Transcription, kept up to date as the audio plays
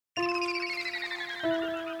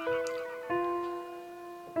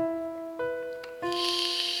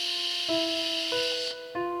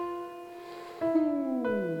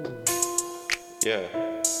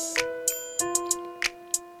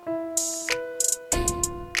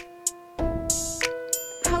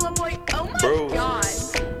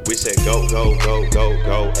said go, go, go, go,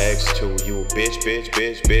 go, X2. You a bitch, bitch,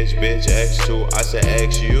 bitch, bitch, bitch, X2. I said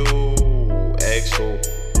X you, X who?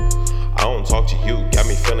 I don't talk to you, got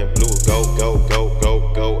me feeling blue. Go, go, go,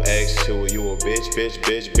 go, go, X2. You a bitch, bitch,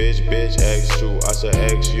 bitch, bitch, bitch, X2. I said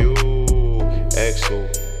X you, X who?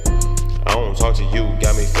 I don't talk to you,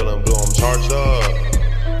 got me feeling blue. I'm charged up,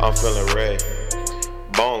 I'm feeling red.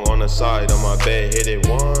 Bong on the side of my bed, hit it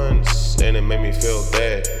once, and it made me feel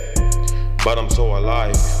dead. But I'm so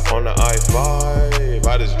alive, on the I-5,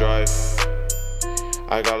 I just drive.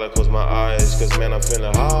 I gotta close my eyes, cause man I'm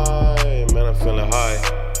feeling high, man I'm feeling high.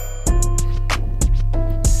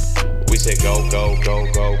 We said go, go,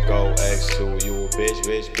 go, go, go, X2. You a bitch,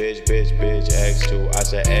 bitch, bitch, bitch, bitch, X2. I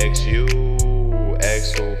said X you,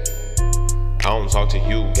 X who? I don't talk to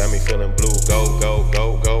you, got me feeling blue. Go, go,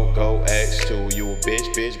 go, go, go, X2. You a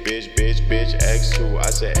bitch, bitch, bitch, bitch, bitch, X2. I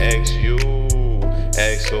said X you,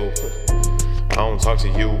 X who? I don't talk to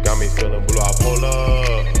you, got me feeling blue. I pull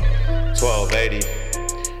up, 1280.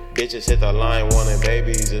 Bitches hit the line wanting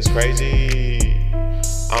babies, it's crazy.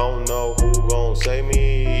 I don't know who gon' save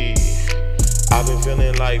me. I've been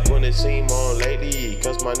feeling like when it seem on lately,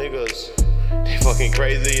 cause my niggas, they fucking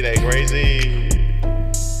crazy, they crazy.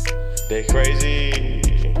 They crazy.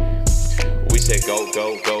 We said go,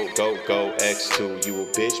 go, go, go, go, X2. You a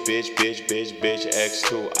bitch, bitch, bitch, bitch, bitch,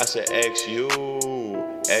 X2. I said X you,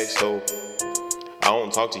 X who? I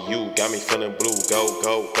don't talk to you, got me feeling blue. Go,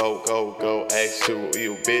 go, go, go, go, X2.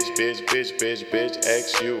 You bitch, bitch, bitch, bitch, bitch,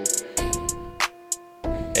 X you.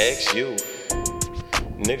 X you.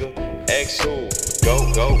 Nigga, X who?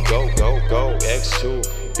 Go, go, go, go, go, X2.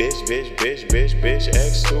 Bitch, bitch, bitch, bitch, bitch,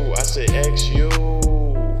 X2. I said X you.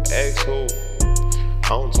 X who? I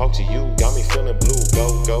don't talk to you, got me feeling blue.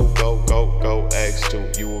 Go, go, go, go, go,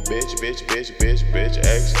 X2. You a bitch, bitch, bitch, bitch, bitch,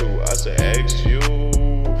 X2. I said X you,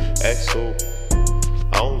 X who?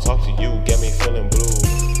 I don't talk to you, get me feeling blue.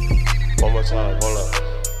 One more time, hold up.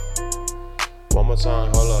 One more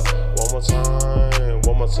time, hold up. One more time,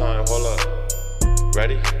 one more time, hold up.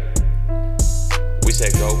 Ready? We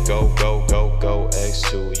said go, go, go, go, go,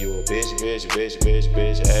 X2. You a bitch, bitch, bitch, bitch,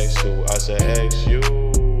 bitch, X2. I said X you,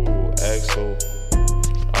 X who?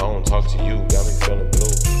 I don't talk to you, got me feeling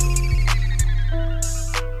blue.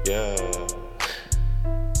 Yeah.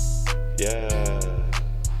 Yeah.